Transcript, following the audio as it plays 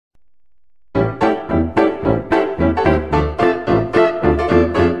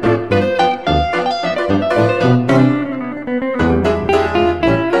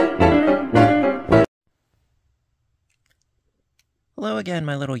again,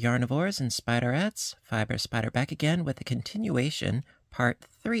 my little yarnivores and spiderettes, Fiber Spider back again with the continuation, part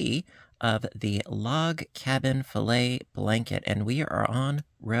 3 of the log cabin filet blanket, and we are on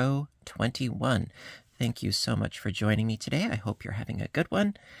row 21. Thank you so much for joining me today. I hope you're having a good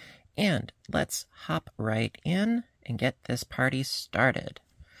one, and let's hop right in and get this party started.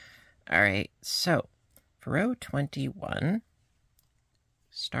 All right, so for row 21,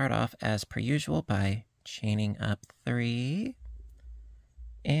 start off as per usual by chaining up 3.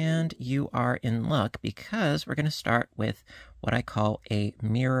 And you are in luck because we're going to start with what I call a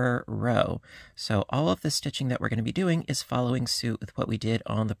mirror row. So all of the stitching that we're going to be doing is following suit with what we did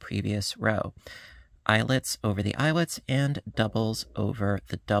on the previous row. Eyelets over the eyelets and doubles over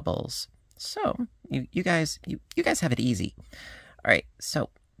the doubles. So you guys have it easy. All right,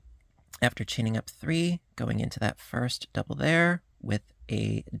 so after chaining up 3, going into that first double there with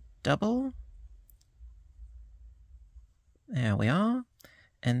a double. There we are.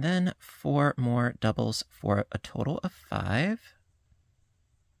 And then 4 more doubles for a total of 5.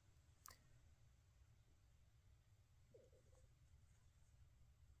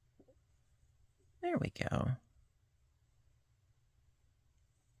 There we go.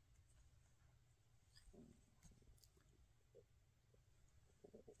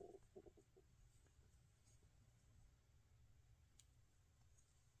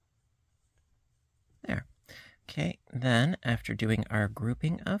 There. Okay, then after doing our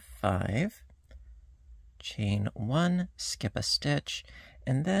grouping of 5, chain 1, skip a stitch,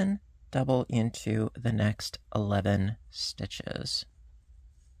 and then double into the next 11 stitches.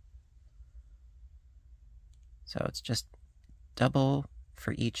 So it's just double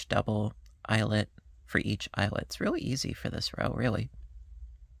for each double, eyelet for each eyelet. It's really easy for this row, really.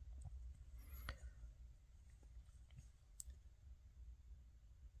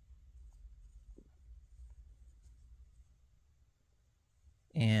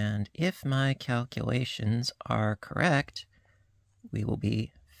 And if my calculations are correct, we will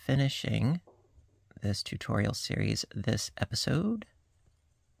be finishing this tutorial series this episode.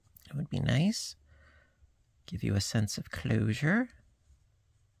 It would be nice. Give you a sense of closure.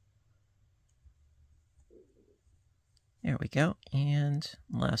 There we go. And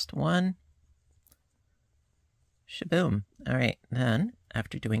last one. Shaboom. All right, then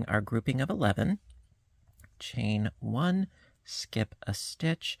after doing our grouping of 11, chain 1, skip a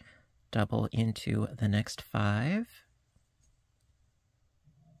stitch, double into the next 5.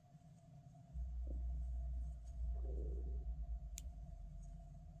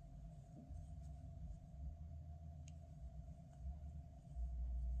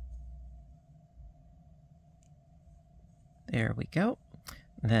 There we go.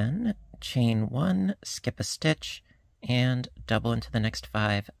 Then chain 1, skip a stitch, and double into the next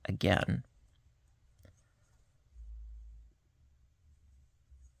 5 again.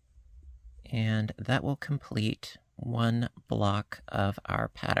 And that will complete one block of our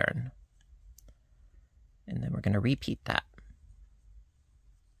pattern. And then we're going to repeat that.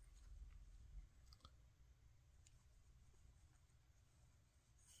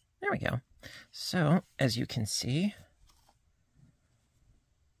 There we go. So, as you can see,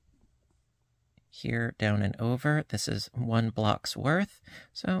 here, down and over, this is one block's worth.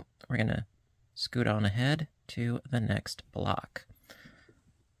 So we're going to scoot on ahead to the next block,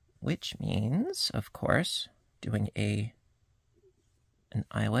 which means, of course, doing an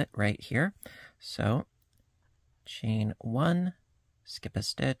eyelet right here. So chain 1, skip a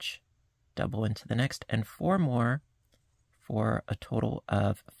stitch, double into the next, and 4 more for a total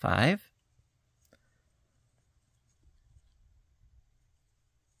of 5.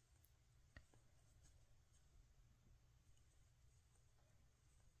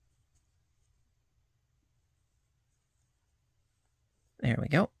 There we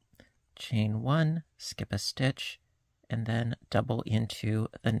go. Chain 1, skip a stitch, and then double into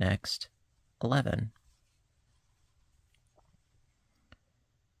the next 11.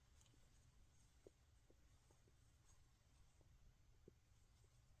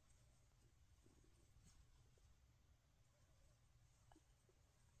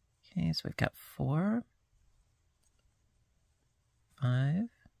 Okay, so we've got 4, 5,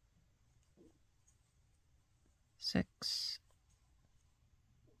 6,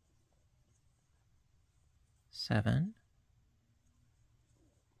 7,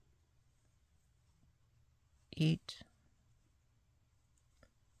 8,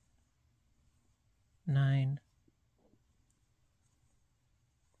 9,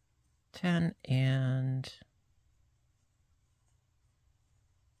 10, and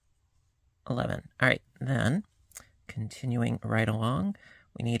 11. All right, then continuing right along,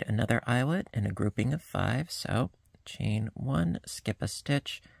 we need another eyelet and a grouping of 5. So chain 1, skip a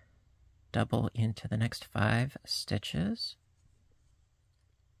stitch, double into the next 5 stitches.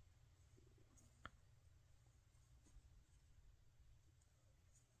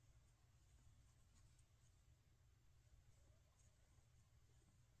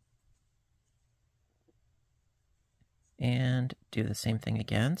 And do the same thing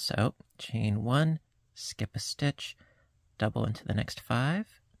again. So chain 1, skip a stitch, double into the next 5.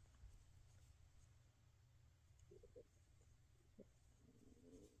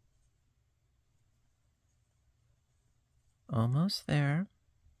 Almost there.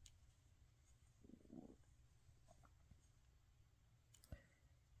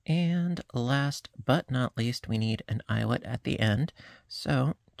 And last but not least, we need an eyelet at the end.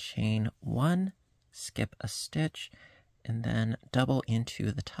 So chain 1, skip a stitch, and then double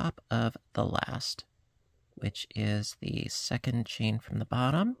into the top of the last, which is the second chain from the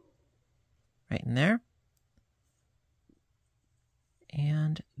bottom, right in there.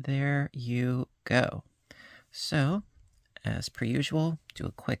 And there you go. So, as per usual, do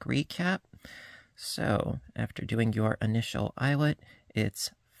a quick recap. So, after doing your initial eyelet,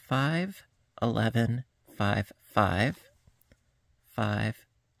 it's 5, 11, 5, 5, 5,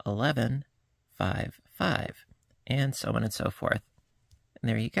 11, 5, 5, and so on and so forth. And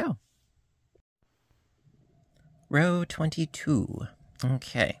there you go. Row 22.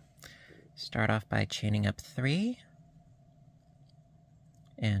 Okay. Start off by chaining up 3,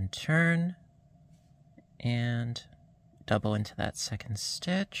 and turn, and double into that second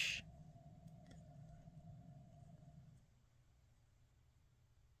stitch.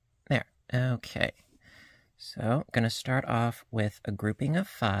 There. Okay. So I'm going to start off with a grouping of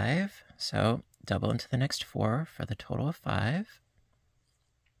 5. So double into the next 4 for the total of 5.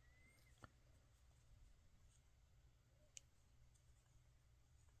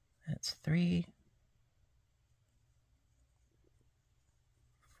 That's 3,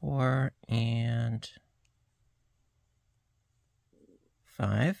 4, and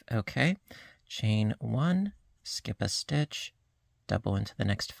 5. Okay. Chain 1, skip a stitch, double into the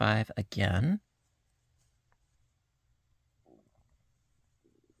next 5 again.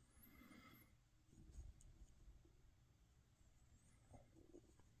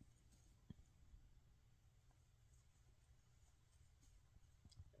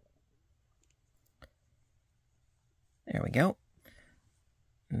 There we go.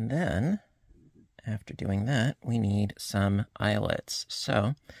 And then, after doing that, we need some eyelets.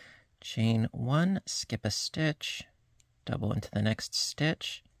 So, chain 1, skip a stitch, double into the next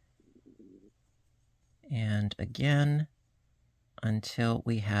stitch, and again until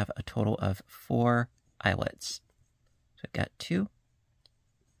we have a total of 4 eyelets. So I've got 2,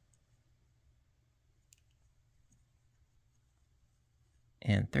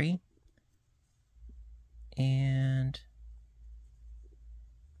 and 3, and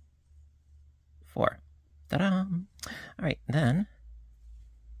 4. Ta-da! All right, then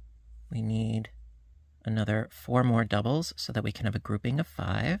we need another 4 more doubles so that we can have a grouping of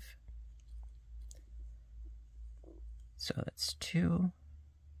 5. So that's 2,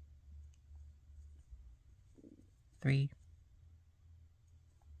 3,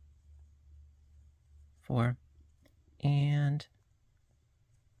 4, and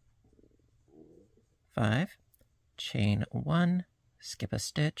 5. Chain 1, skip a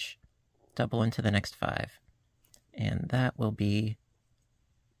stitch, double into the next 5. And that will be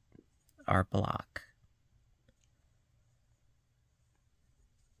our block.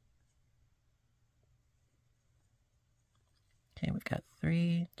 Okay, we've got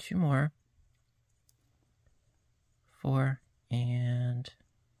 3, 2 more, 4, and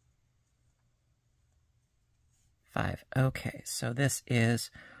 5. Okay, so this is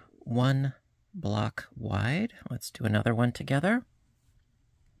 1 block wide. Let's do another one together.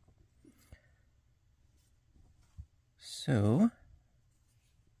 So,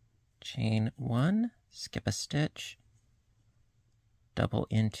 chain 1, skip a stitch, double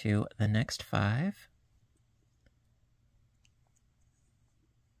into the next 5.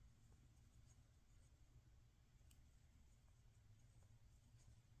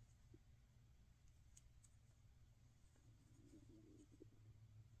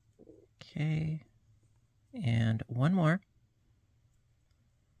 Okay, and 1 more.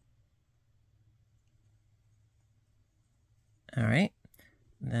 All right,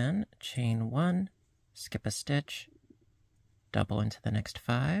 then chain 1, skip a stitch, double into the next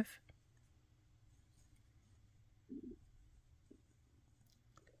 5.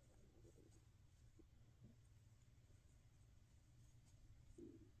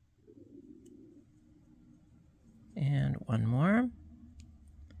 And 1 more.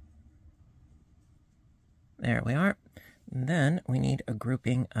 There we are. And then we need a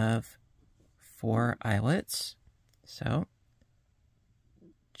grouping of 4 eyelets. So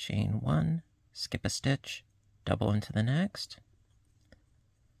chain 1, skip a stitch, double into the next.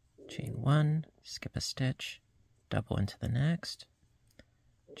 Chain 1, skip a stitch, double into the next.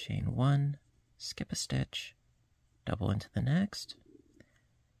 Chain 1, skip a stitch, double into the next.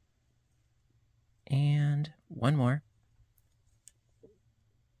 And one more.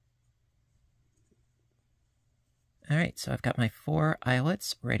 All right, so I've got my 4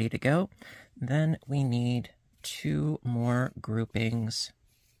 eyelets ready to go. Then we need 2 more groupings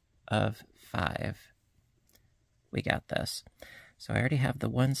of 5. We got this. So I already have the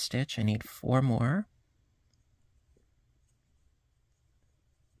 1 stitch. I need 4 more.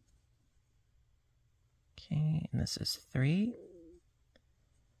 Okay, and this is 3,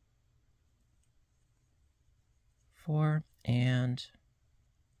 4, and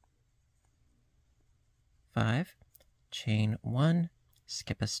 5. Chain 1,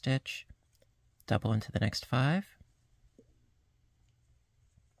 skip a stitch, double into the next 5.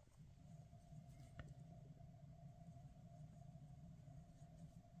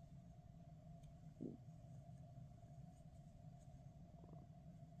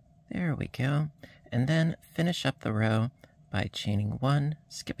 There we go. And then finish up the row by chaining 1,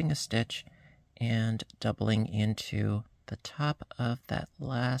 skipping a stitch, and doubling into the top of that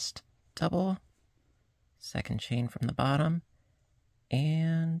last double. Second chain from the bottom,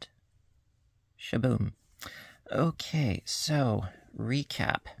 and shaboom. Okay, so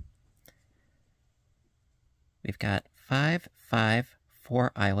recap. We've got 5, 5,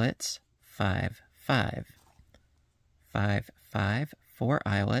 4 eyelets, 5, 5. 5, 5, 4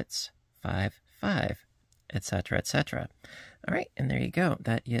 eyelets, 5, 5, etc., etc. All right, and there you go.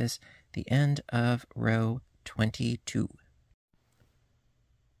 That is the end of row 22.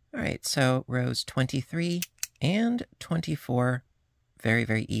 All right, so rows 23 and 24, very,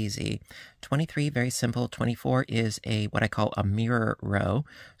 very easy. 23, very simple. 24 is what I call a mirror row,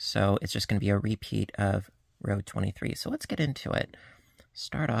 so it's just going to be a repeat of row 23. So let's get into it.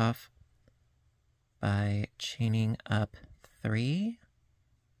 Start off by chaining up 3.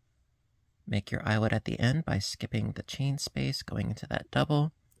 Make your eyelet at the end by skipping the chain space, going into that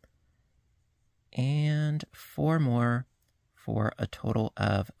double. And 4 more for a total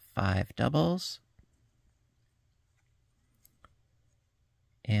of 5 doubles.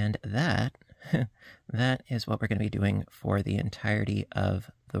 And that is what we're going to be doing for the entirety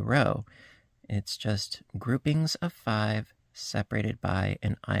of the row. It's just groupings of 5 separated by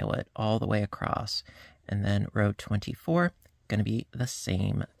an eyelet all the way across. And then row 24, going to be the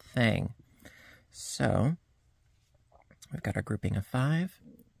same thing. So we've got our grouping of 5,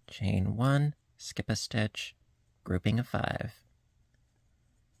 chain 1, skip a stitch, grouping of 5.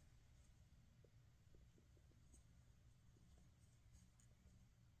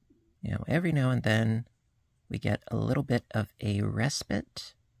 Now, every now and then we get a little bit of a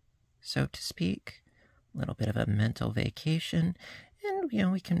respite, so to speak, a little bit of a mental vacation,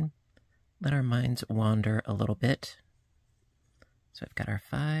 and we can let our minds wander a little bit. So we've got our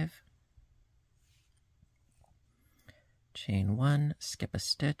 5, chain 1, skip a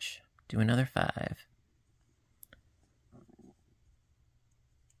stitch, do another 5.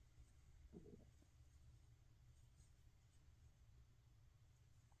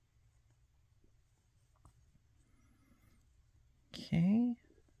 Okay,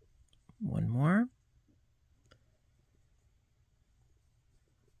 one more.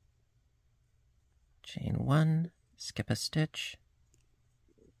 Chain 1, skip a stitch,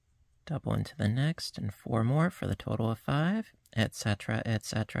 double into the next, and 4 more for the total of 5, etc.,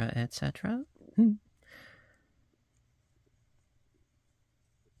 etc., etc.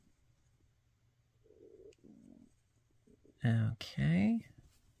 Okay,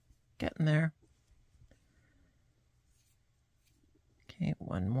 getting there. Okay,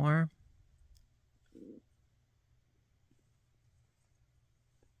 one more.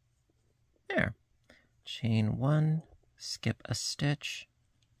 There. Chain 1, skip a stitch,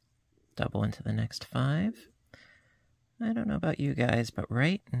 double into the next 5. I don't know about you guys, but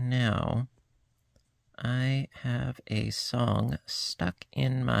right now I have a song stuck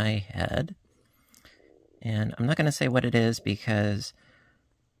in my head. And I'm not going to say what it is because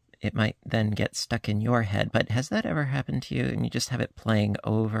it might then get stuck in your head. But has that ever happened to you and you just have it playing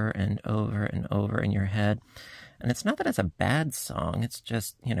over and over and over in your head? And it's not that it's a bad song. It's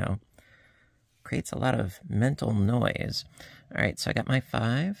just, creates a lot of mental noise. All right, so I got my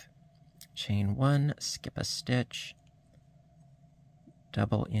 5. Chain 1, skip a stitch,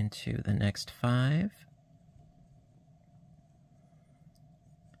 double into the next 5.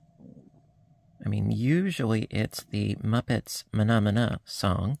 I mean, usually it's the Muppets Mana Mana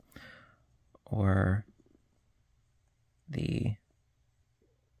song, or the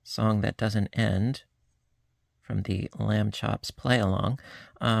song that doesn't end from the Lamb Chops play along.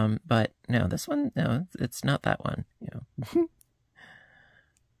 But no, this one, no, it's not that one. You know.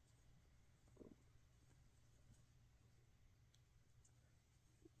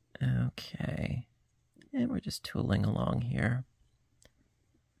 Okay, and we're just tooling along here.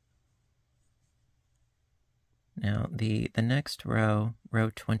 Now, the next row,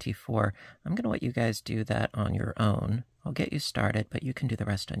 row 24, I'm going to let you guys do that on your own. I'll get you started, but you can do the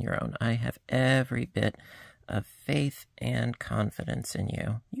rest on your own. I have every bit of faith and confidence in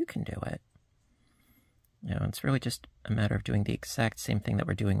you. You can do it. You know, it's really just a matter of doing the exact same thing that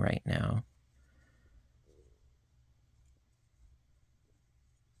we're doing right now.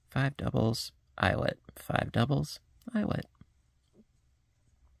 5 doubles, eyelet. 5 doubles, eyelet.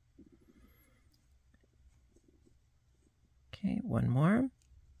 Okay, one more.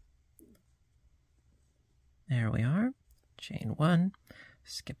 There we are. Chain 1,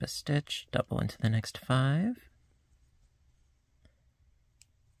 skip a stitch, double into the next 5.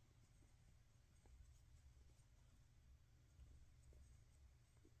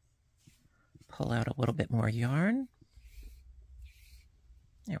 Pull out a little bit more yarn.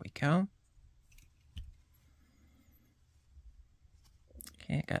 There we go.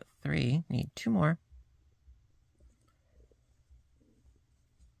 Okay, I got 3, need 2 more.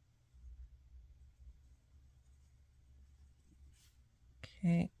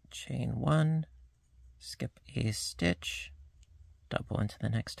 Okay, chain 1, skip a stitch, double into the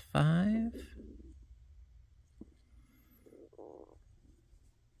next 5.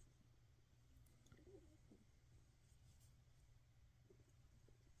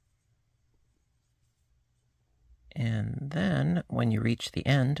 And then, when you reach the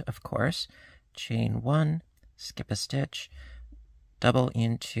end, of course, chain 1, skip a stitch, double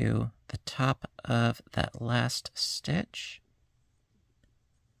into the top of that last stitch,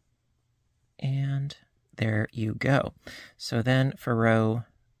 and there you go. So then for row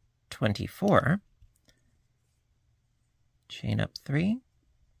 24, chain up 3,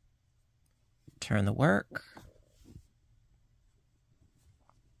 turn the work,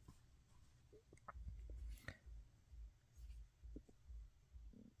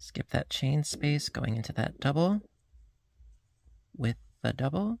 skip that chain space going into that double with the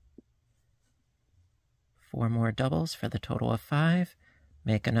double, 4 more doubles for the total of 5,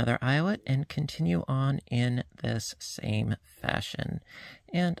 make another eyelet, and continue on in this same fashion.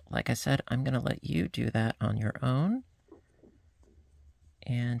 And like I said, I'm going to let you do that on your own,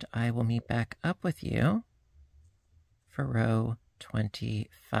 and I will meet back up with you for row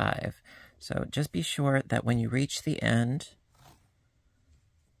 25. So just be sure that when you reach the end,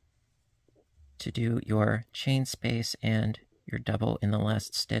 to do your chain space and your double in the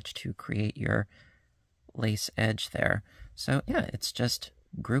last stitch to create your lace edge there. So yeah, it's just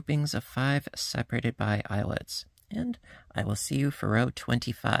groupings of 5 separated by eyelets. And I will see you for row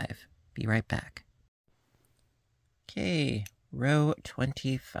 25. Be right back. Okay, row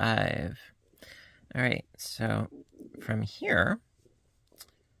 25. All right, so from here,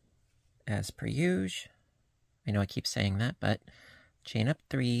 as per usual, I know I keep saying that, but chain up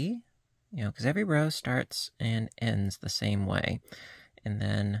 3, you know, because every row starts and ends the same way. And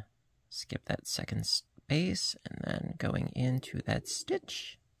then skip that second space, and then going into that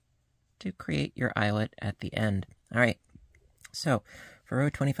stitch to create your eyelet at the end. All right, so for row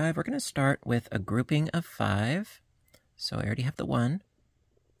 25, we're going to start with a grouping of 5. So I already have the 1,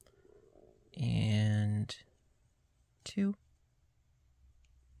 and 2,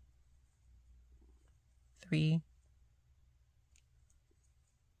 3,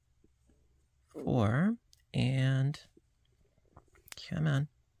 4, and come on,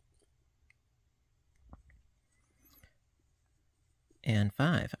 and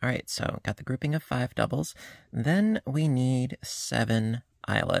 5. All right, so got the grouping of 5 doubles. Then we need 7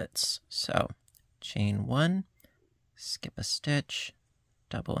 eyelets. So chain 1, skip a stitch,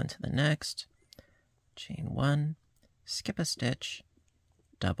 double into the next, chain 1, skip a stitch,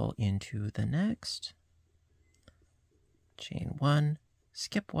 double into the next, chain 1,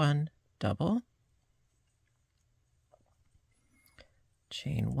 skip 1, double,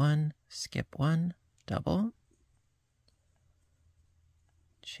 chain 1, skip 1, double,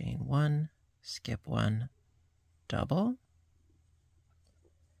 chain 1, skip 1, double.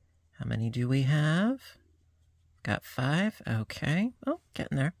 How many do we have? Got 5. Okay. Oh,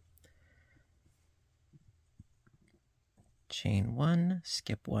 getting there. Chain 1,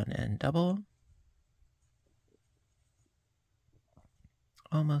 skip 1, and double.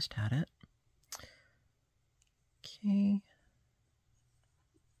 Almost had it. Okay.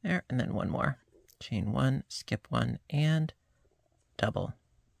 There, and then one more. Chain one, skip one, and double.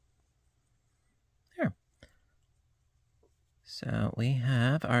 There. So we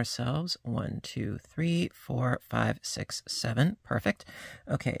have ourselves 1, 2, 3, 4, 5, 6, 7. Perfect.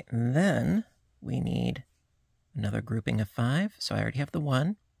 Okay, then we need another grouping of 5. So I already have the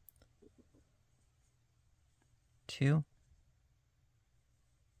 1, 2,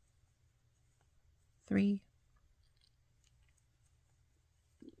 3,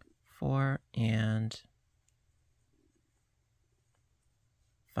 4, and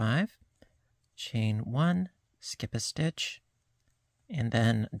 5. Chain 1, skip a stitch, and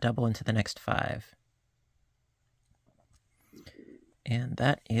then double into the next 5. And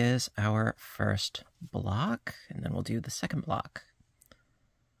that is our first block, and then we'll do the second block.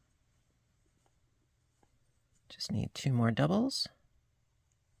 Just need 2 more doubles.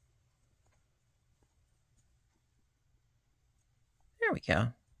 There we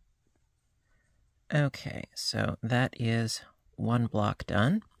go. Okay, so that is one block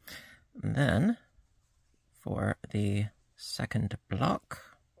done. And then for the second block,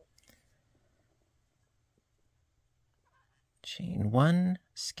 chain 1,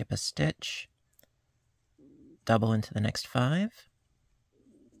 skip a stitch, double into the next 5.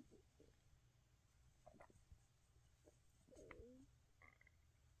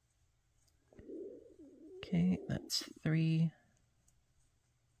 Okay, that's 3,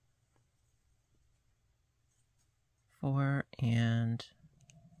 4, and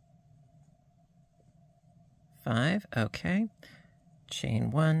 5. Okay,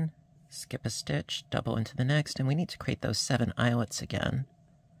 chain 1, skip a stitch, double into the next, and we need to create those 7 eyelets again.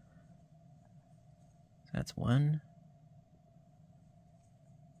 So that's 1,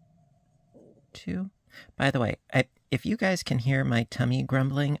 2. By the way, if you guys can hear my tummy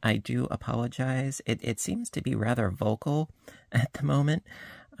grumbling, I do apologize. It seems to be rather vocal at the moment.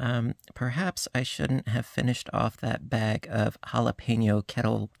 Perhaps I shouldn't have finished off that bag of jalapeno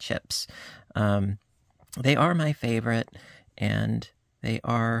kettle chips. They are my favorite, and they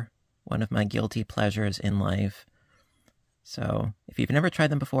are one of my guilty pleasures in life. So if you've never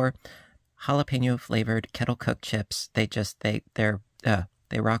tried them before, jalapeno flavored kettle cooked chips, they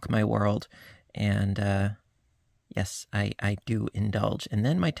rock my world. And yes, I do indulge. And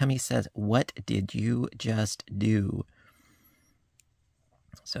then my tummy says, "What did you just do?"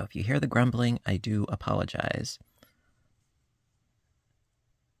 So if you hear the grumbling, I do apologize.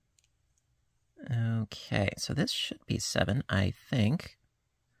 Okay, so this should be 7, I think.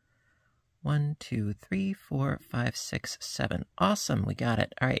 1, 2, 3, 4, 5, 6, 7. Awesome, we got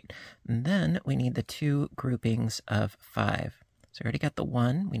it. All right, and then we need the 2 groupings of 5. So we already got the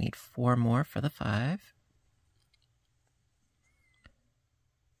 1. We need 4 more for the 5.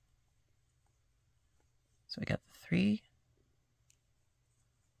 So we got the 3,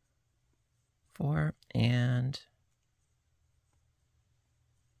 4, and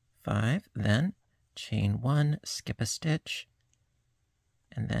 5. Then chain 1, skip a stitch,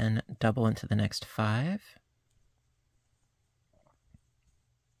 and then double into the next 5.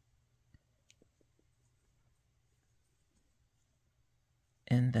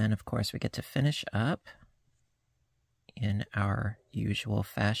 And then, of course, we get to finish up in our usual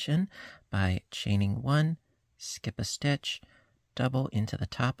fashion by chaining 1, skip a stitch, double into the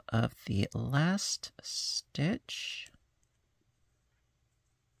top of the last stitch.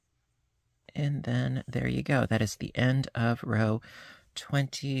 And then there you go. That is the end of row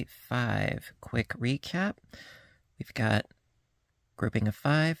 25. Quick recap. We've got grouping of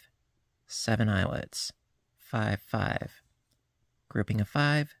 5, 7 eyelets, 5, 5. Grouping of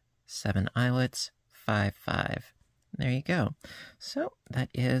 5, 7 eyelets, 5, 5. There you go. So that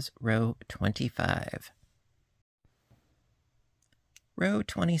is row 25. Row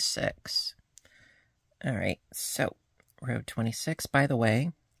 26. All right, so row 26, by the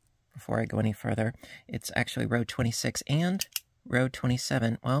way, before I go any further, it's actually row 26 and row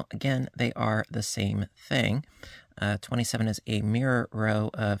 27. Well, again, they are the same thing. 27 is a mirror row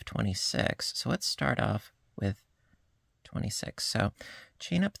of 26. So let's start off with 26. So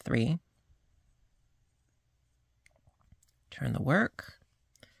chain up 3, turn the work,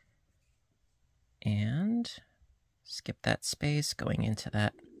 and skip that space going into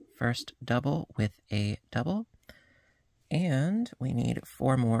that first double with a double. And we need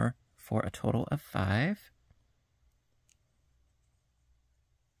 4 more for a total of 5.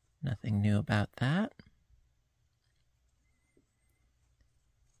 Nothing new about that.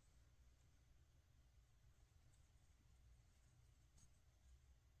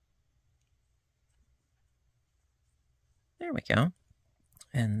 There we go.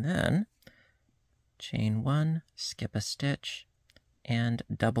 And then chain 1, skip a stitch, and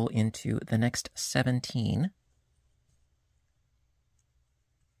double into the next 17.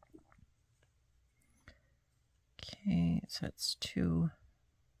 Okay, so that's 2,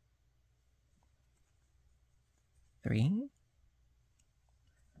 3,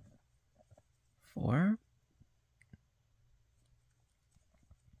 4,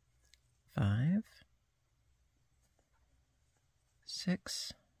 5,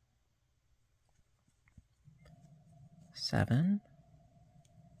 6, 7,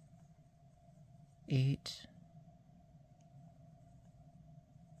 8,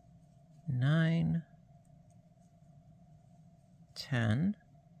 9, 10,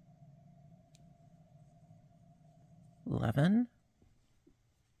 11,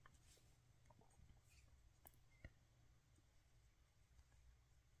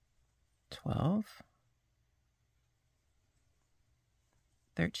 12,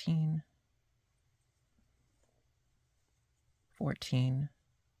 13, 14,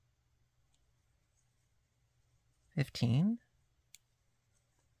 15,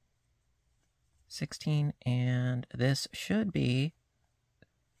 16, and this should be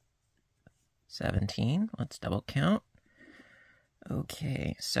 17. Let's double count.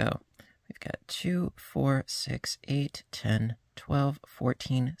 Okay, so we've got 2, 4, 6, 8, 10, 12,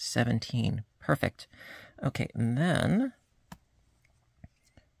 14, 17. Perfect. Okay, and then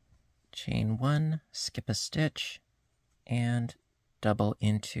chain 1, skip a stitch, and double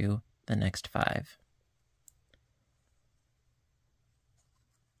into the next 5.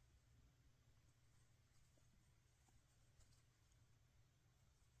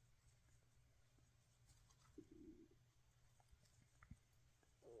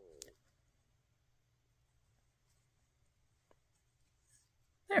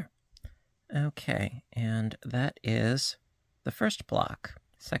 There. Okay, and that is the first block.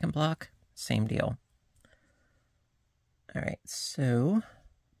 Second block, same deal. All right, so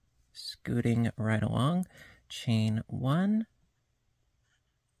scooting right along, chain 1,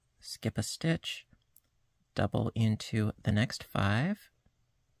 skip a stitch, double into the next 5.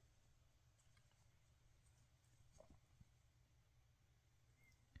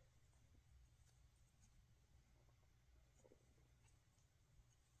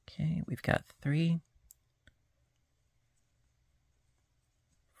 Okay, we've got 3,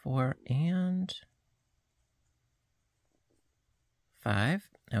 4, and 5.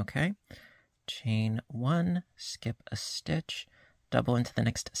 Okay, chain 1, skip a stitch, double into the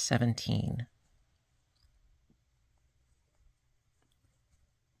next 17.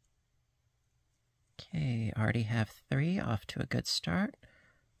 Okay, already have 3, off to a good start.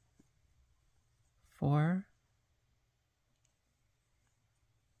 4,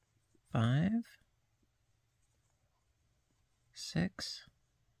 5, 6,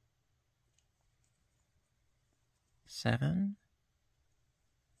 7,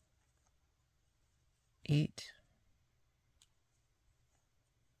 8,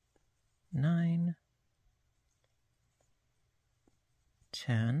 9,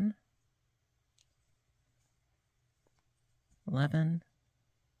 10, 11,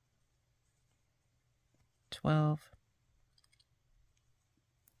 12,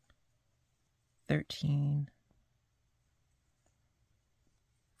 13,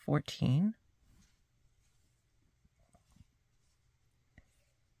 14,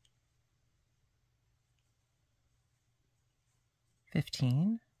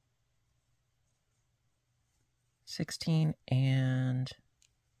 15, 16, and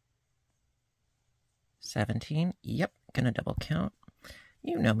 17. Yep, gonna double count.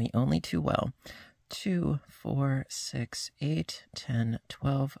 You know me only too well. 2, 4, 6, 8, 10,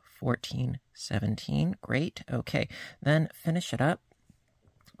 12, 14, 17. Great. Okay, then finish it up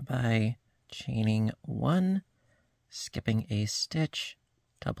by chaining 1, skipping a stitch,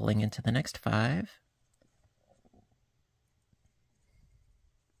 doubling into the next 5.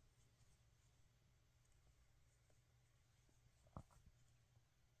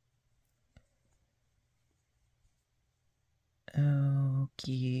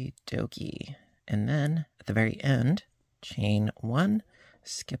 Okie dokie. And then at the very end, chain 1,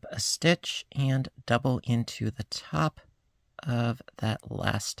 skip a stitch, and double into the top of that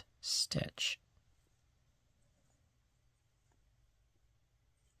last stitch.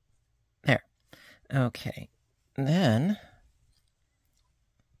 There. Okay. Then,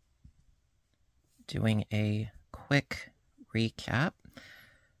 doing a quick recap.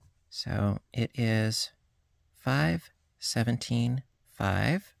 So it is 5, 17,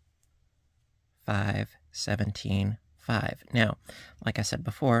 5, 5, 17, 5. Now, like I said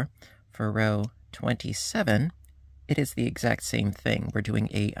before, for row 27, it is the exact same thing. We're doing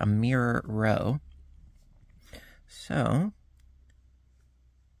a mirror row. So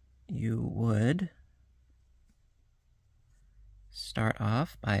you would start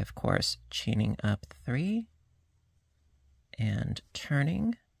off by, of course, chaining up 3 and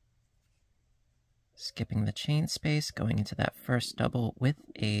turning, skipping the chain space, going into that first double with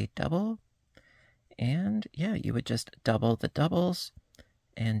a double. And yeah, you would just double the doubles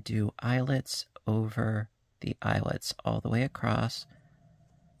and do eyelets over the eyelets all the way across,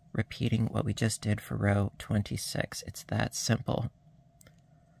 repeating what we just did for row 26. It's that simple.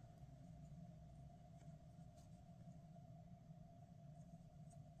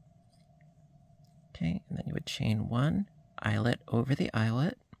 Okay, and then you would chain 1 eyelet over the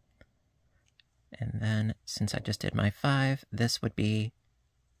eyelet. And then, since I just did my 5, this would be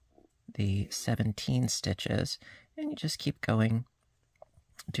the 17 stitches. And you just keep going,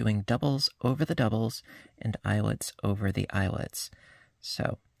 doing doubles over the doubles and eyelets over the eyelets.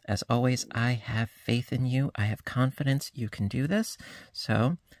 So, as always, I have faith in you. I have confidence you can do this.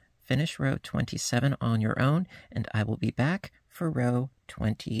 So, finish row 27 on your own, and I will be back for row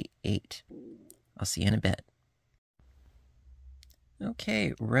 28. I'll see you in a bit.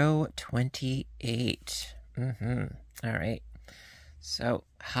 Okay, row 28. All right. So,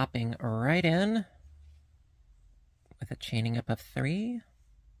 hopping right in with a chaining up of 3.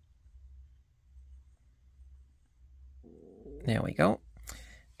 There we go.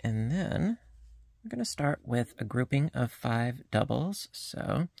 And then I'm going to start with a grouping of 5 doubles.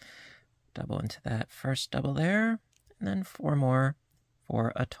 So, double into that first double there, and then 4 more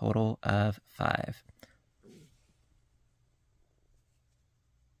for a total of 5.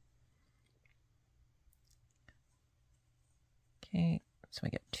 Okay, so I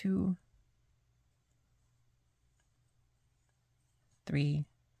get 2, 3,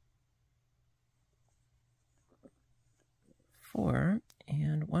 4,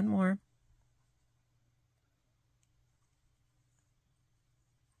 and 1 more.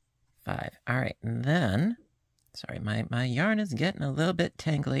 5. All right, and then, sorry, my yarn is getting a little bit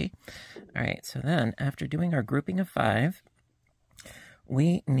tangly. All right, so then after doing our grouping of 5,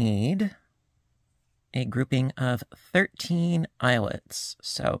 we need a grouping of 13 eyelets.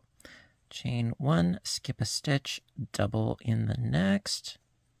 So chain 1, skip a stitch, double in the next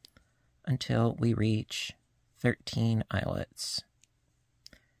until we reach 13 eyelets.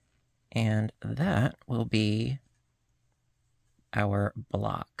 And that will be our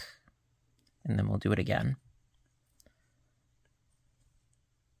block. And then we'll do it again.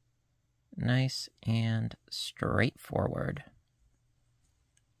 Nice and straightforward.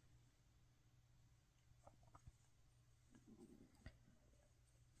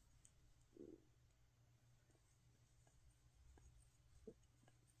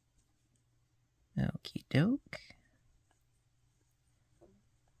 Okie doke.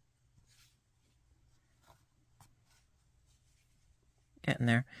 Getting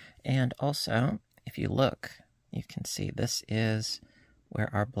there. And also, if you look, you can see this is where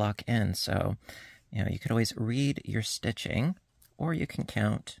our block ends. So, you could always read your stitching, or you can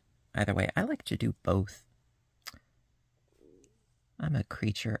count. Either way, I like to do both. I'm a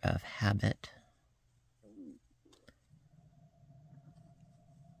creature of habit.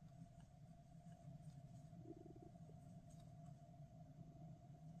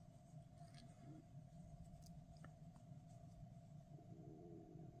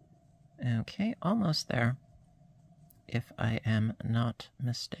 Okay, almost there, if I am not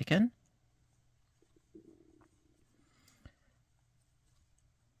mistaken.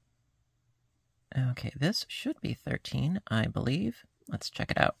 Okay, this should be 13, I believe. Let's check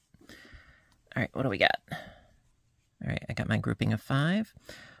it out. All right, what do we got? All right, I got my grouping of 5.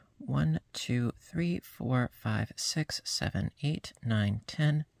 1, 2, 3, 4, 5, 6, 7, 8, 9,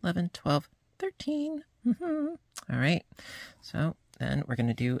 10, 11, 12, 13. All right, so then we're going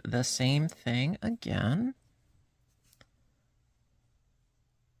to do the same thing again.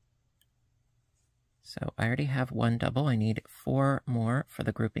 So I already have 1 double. I need 4 more for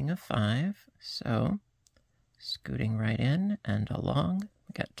the grouping of 5. So scooting right in and along,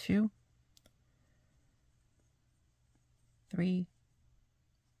 we got 2, 3,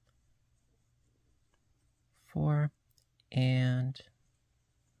 4, and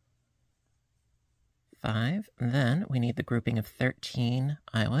 5. And then we need the grouping of 13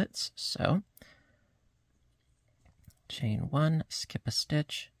 eyelets. So chain 1, skip a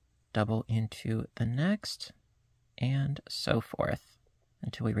stitch, double into the next, and so forth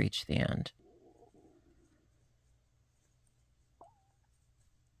until we reach the end.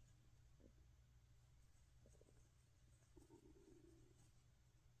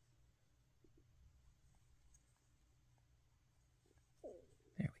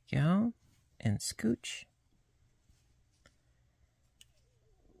 There we go. And scooch.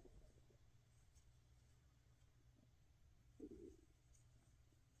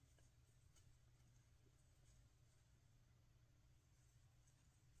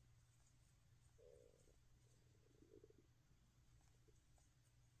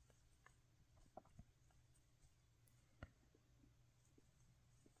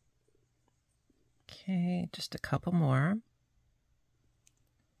 Okay, just a couple more.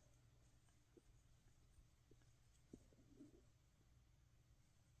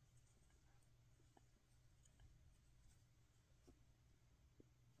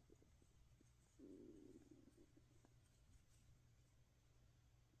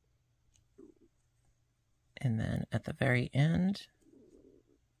 And then at the very end,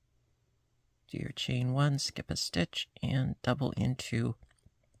 do your chain 1, skip a stitch, and double into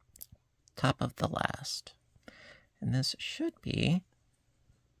top of the last. And this should be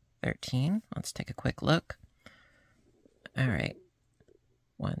 13. Let's take a quick look. All right.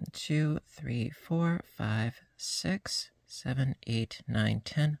 1, 2, 3, 4, 5, 6, 7, 8, 9,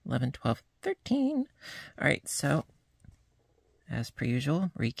 10, 11, 12, 13. All right, so as per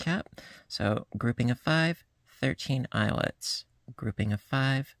usual, recap. So grouping of 5, 13 eyelets. Grouping of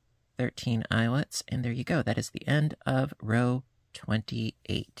 5, 13 eyelets. And there you go. That is the end of row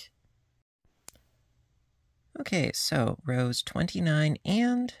 28. Okay, so rows 29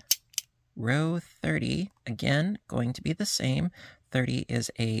 and row 30, again, going to be the same. 30 is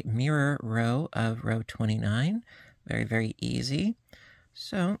a mirror row of row 29. Very, very easy.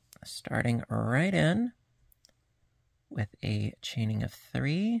 So starting right in with a chaining of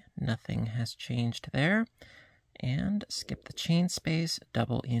 3. Nothing has changed there. And skip the chain space,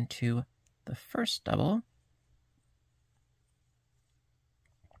 double into the first double.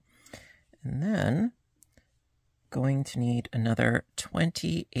 And then going to need another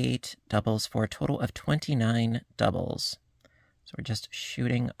 28 doubles for a total of 29 doubles. So we're just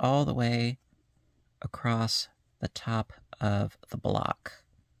shooting all the way across the top of the block.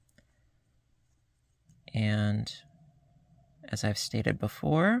 And as I've stated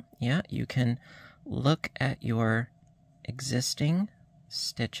before, yeah, you can look at your existing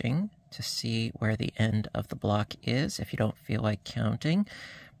stitching to see where the end of the block is if you don't feel like counting.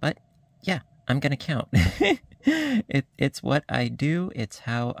 But yeah, I'm going to count. It's what I do. It's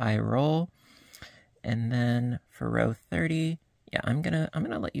how I roll. And then for row 30, yeah, I'm gonna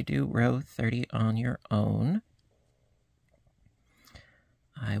let you do row 30 on your own.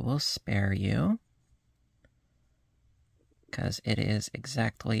 I will spare you because it is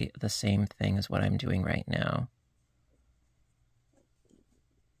exactly the same thing as what I'm doing right now.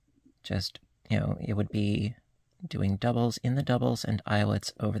 Just, you know, it would be doing doubles in the doubles and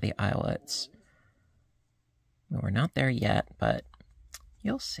eyelets over the eyelets. We're not there yet, but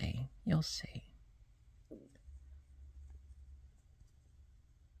you'll see. You'll see.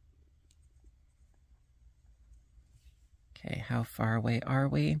 Okay, how far away are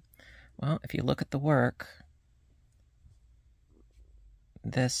we? Well, if you look at the work,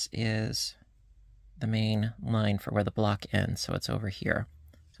 this is the main line for where the block ends, so it's over here.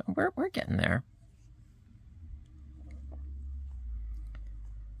 So we're getting there.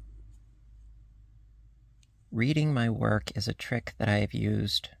 Reading my work is a trick that I have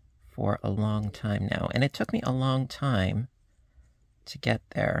used for a long time now, and it took me a long time to get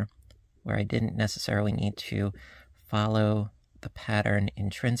there, where I didn't necessarily need to follow the pattern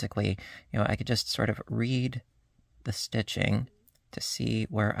intrinsically. You know, I could just sort of read the stitching to see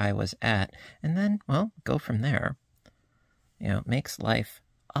where I was at, and then, well, go from there. You know, it makes life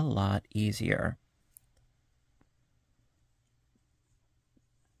a lot easier.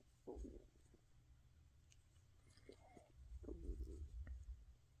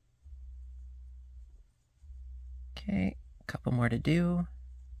 Okay, a couple more to do,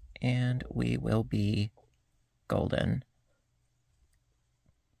 and we will be golden.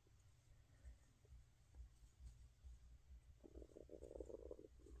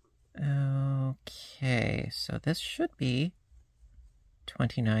 Okay, so this should be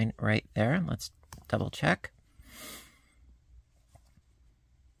 29 right there. Let's double check.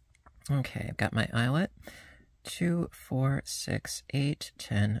 Okay, I've got my eyelet. 2, 4, 6, 8,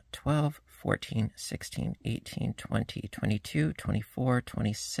 10, 12, 14, 16, 18, 20, 22, 24,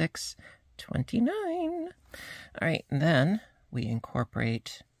 26, 29. All right, and then we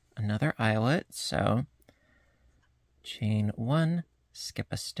incorporate another eyelet. So chain 1, skip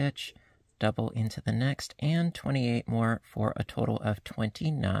a stitch, double into the next, and 28 more for a total of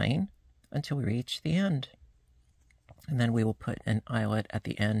 29 until we reach the end. And then we will put an eyelet at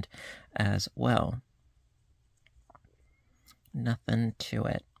the end as well. Nothing to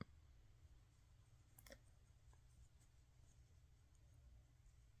it.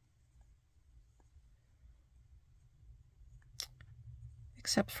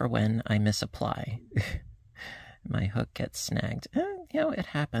 Except for when I misapply. My hook gets snagged. You know, it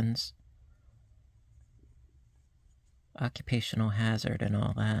happens. Occupational hazard and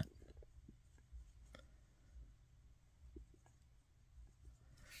all that.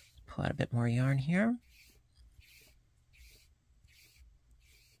 pull out a bit more yarn here.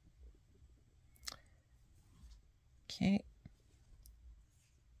 Okay.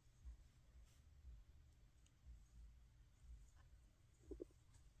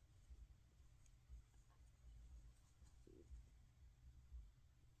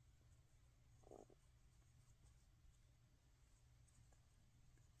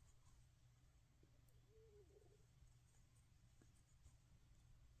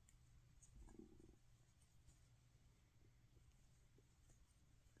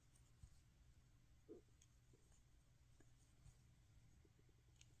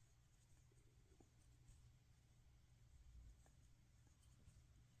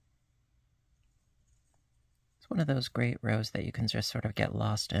 One of those great rows that you can just sort of get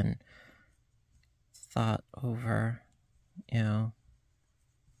lost in thought over, you know.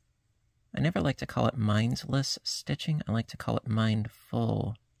 I never like to call it mindless stitching. I like to call it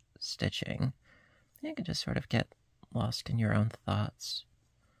mindful stitching. You can just sort of get lost in your own thoughts.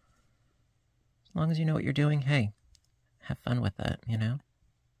 As long as you know what you're doing, hey, have fun with it, you know.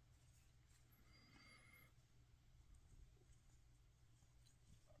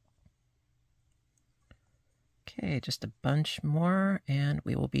 Okay, just a bunch more and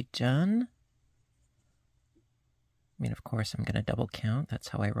we will be done. I mean, of course, I'm going to double count. That's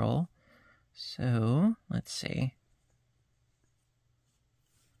how I roll. So, let's see.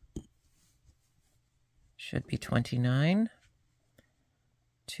 Should be 29.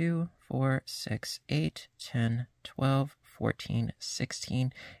 2, 4, 6, 8, 10, 12, 14,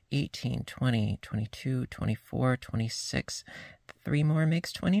 16, 18, 20, 22, 24, 26. 3 more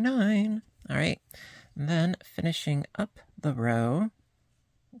makes 29. All right. Then finishing up the row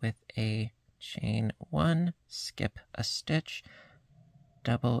with a chain 1, skip a stitch,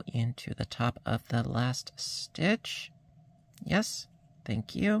 double into the top of the last stitch. Yes,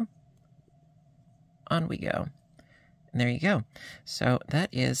 thank you. On we go. And there you go. So that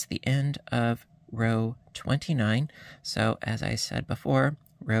is the end of row 29. So as I said before,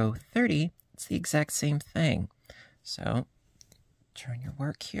 row 30, it's the exact same thing. So turn your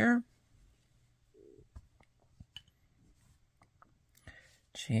work here.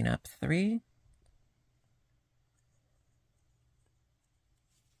 Chain up 3.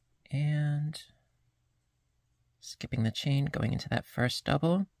 And skipping the chain, going into that first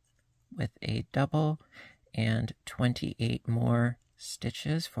double with a double and 28 more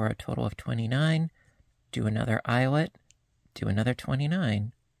stitches for a total of 29. Do another eyelet, do another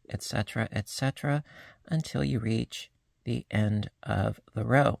 29, etc., until you reach the end of the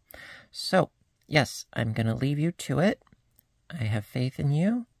row. So, yes, I'm going to leave you to it. I have faith in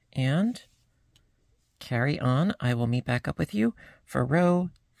you, and carry on. I will meet back up with you for row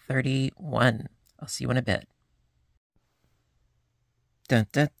 31. I'll see you in a bit. Dun,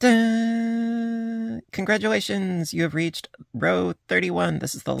 dun, dun. Congratulations, you have reached row 31.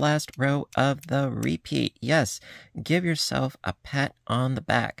 This is the last row of the repeat. Yes, give yourself a pat on the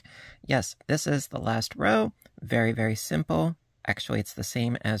back. Yes, this is the last row. Very, very simple. Actually, it's the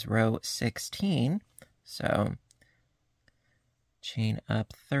same as row 16. So, chain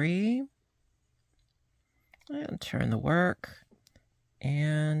up 3. And turn the work.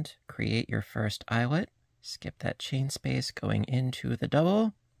 And create your first eyelet. Skip that chain space going into the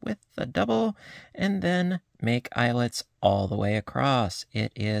double with the double, and then make eyelets all the way across.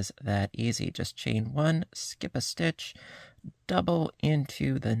 It is that easy. Just chain 1, skip a stitch, double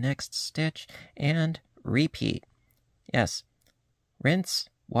into the next stitch, and repeat. Yes, rinse,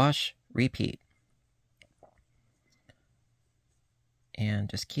 wash, repeat. And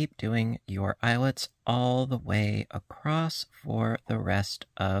just keep doing your eyelets all the way across for the rest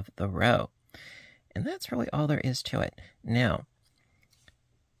of the row. And that's really all there is to it. Now,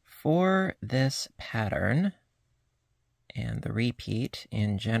 for this pattern and the repeat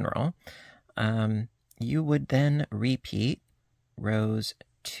in general, you would then repeat rows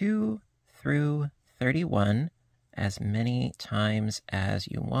 2 through 31 as many times as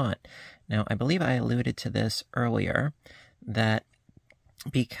you want. Now, I believe I alluded to this earlier, that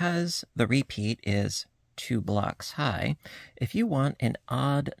because the repeat is 2 blocks high, if you want an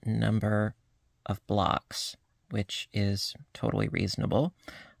odd number of blocks, which is totally reasonable,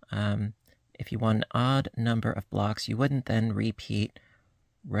 if you want an odd number of blocks, you wouldn't then repeat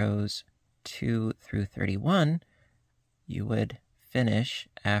rows 2 through 31. You would finish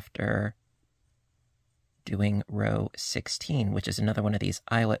after doing row 16, which is another one of these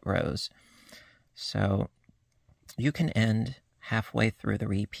eyelet rows. So you can end halfway through the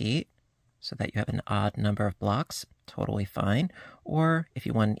repeat so that you have an odd number of blocks, totally fine. Or if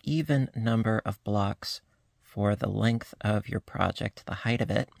you want an even number of blocks for the length of your project, the height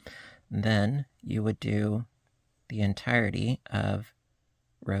of it, then you would do the entirety of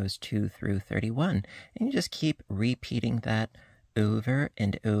rows 2 through 31. And you just keep repeating that over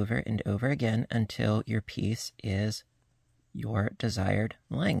and over and over again until your piece is your desired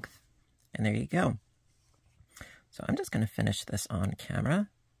length. And there you go. So I'm just going to finish this on camera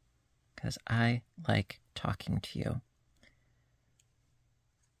because I like talking to you.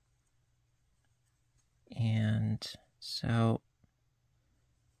 And so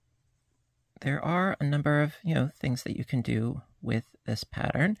there are a number of, things that you can do with this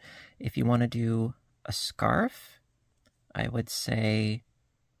pattern. If you want to do a scarf, I would say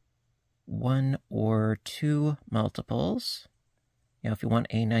 1 or 2 multiples. If you want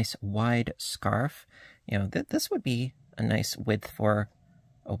a nice wide scarf, this would be a nice width for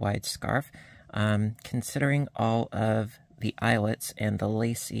a wide scarf. Considering all of the eyelets and the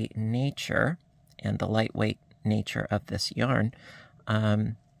lacy nature and the lightweight nature of this yarn,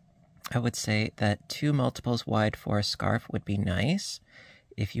 I would say that 2 multiples wide for a scarf would be nice.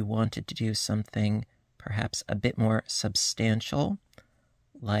 If you wanted to do something perhaps a bit more substantial,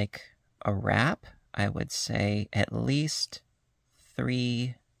 like a wrap, I would say at least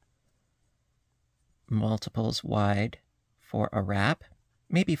 3 multiples wide for a wrap,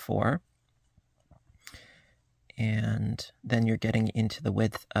 maybe 4. And then you're getting into the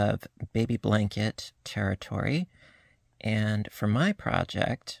width of baby blanket territory. And for my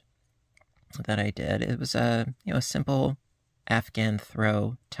project that I did, it was a simple Afghan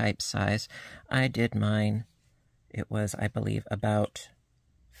throw type size. I did mine, it was, I believe, about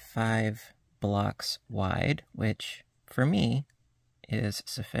 5 blocks wide, which for me is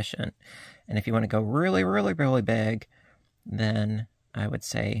sufficient. And if you want to go really, really, really big, then I would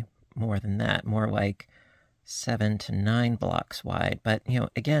say more than that, more like 7 to 9 blocks wide. But,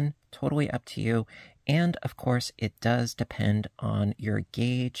 again, totally up to you. And, of course, it does depend on your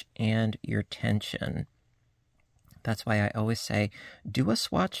gauge and your tension. That's why I always say, do a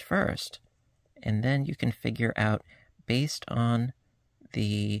swatch first, and then you can figure out, based on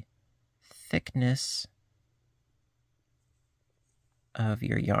the thickness of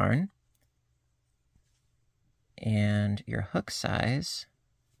your yarn and your hook size,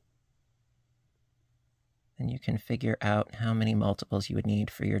 then you can figure out how many multiples you would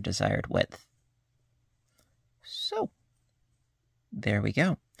need for your desired width. So, there we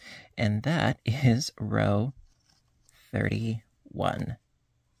go. And that is row 31.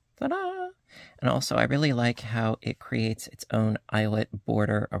 Ta-da! And also, I really like how it creates its own eyelet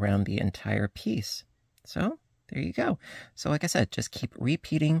border around the entire piece. So, there you go. So, like I said, just keep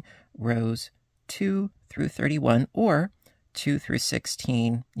repeating rows 2 through 31 or 2 through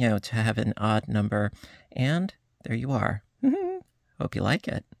 16, to have an odd number. And there you are. Hope you like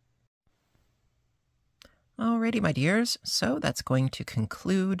it. Alrighty, my dears, so that's going to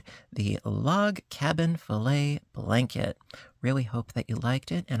conclude the Log Cabin Filet blanket. Really hope that you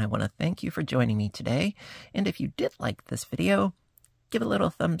liked it, and I want to thank you for joining me today. And if you did like this video, give a little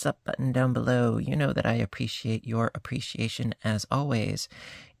thumbs up button down below. You know that I appreciate your appreciation as always.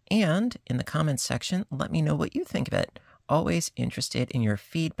 And in the comments section, let me know what you think of it. Always interested in your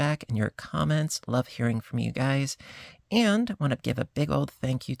feedback and your comments. Love hearing from you guys. And I want to give a big old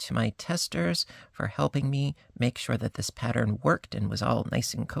thank you to my testers for helping me make sure that this pattern worked and was all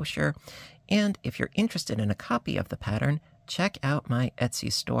nice and kosher. And if you're interested in a copy of the pattern, check out my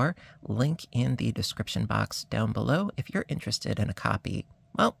Etsy store. Link in the description box down below if you're interested in a copy.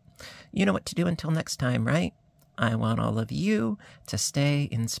 Well, you know what to do until next time, right? I want all of you to stay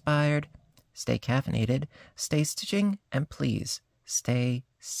inspired, stay caffeinated, stay stitching, and please stay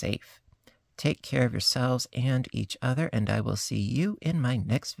safe. Take care of yourselves and each other, and I will see you in my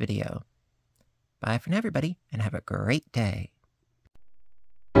next video. Bye for now, everybody, and have a great day.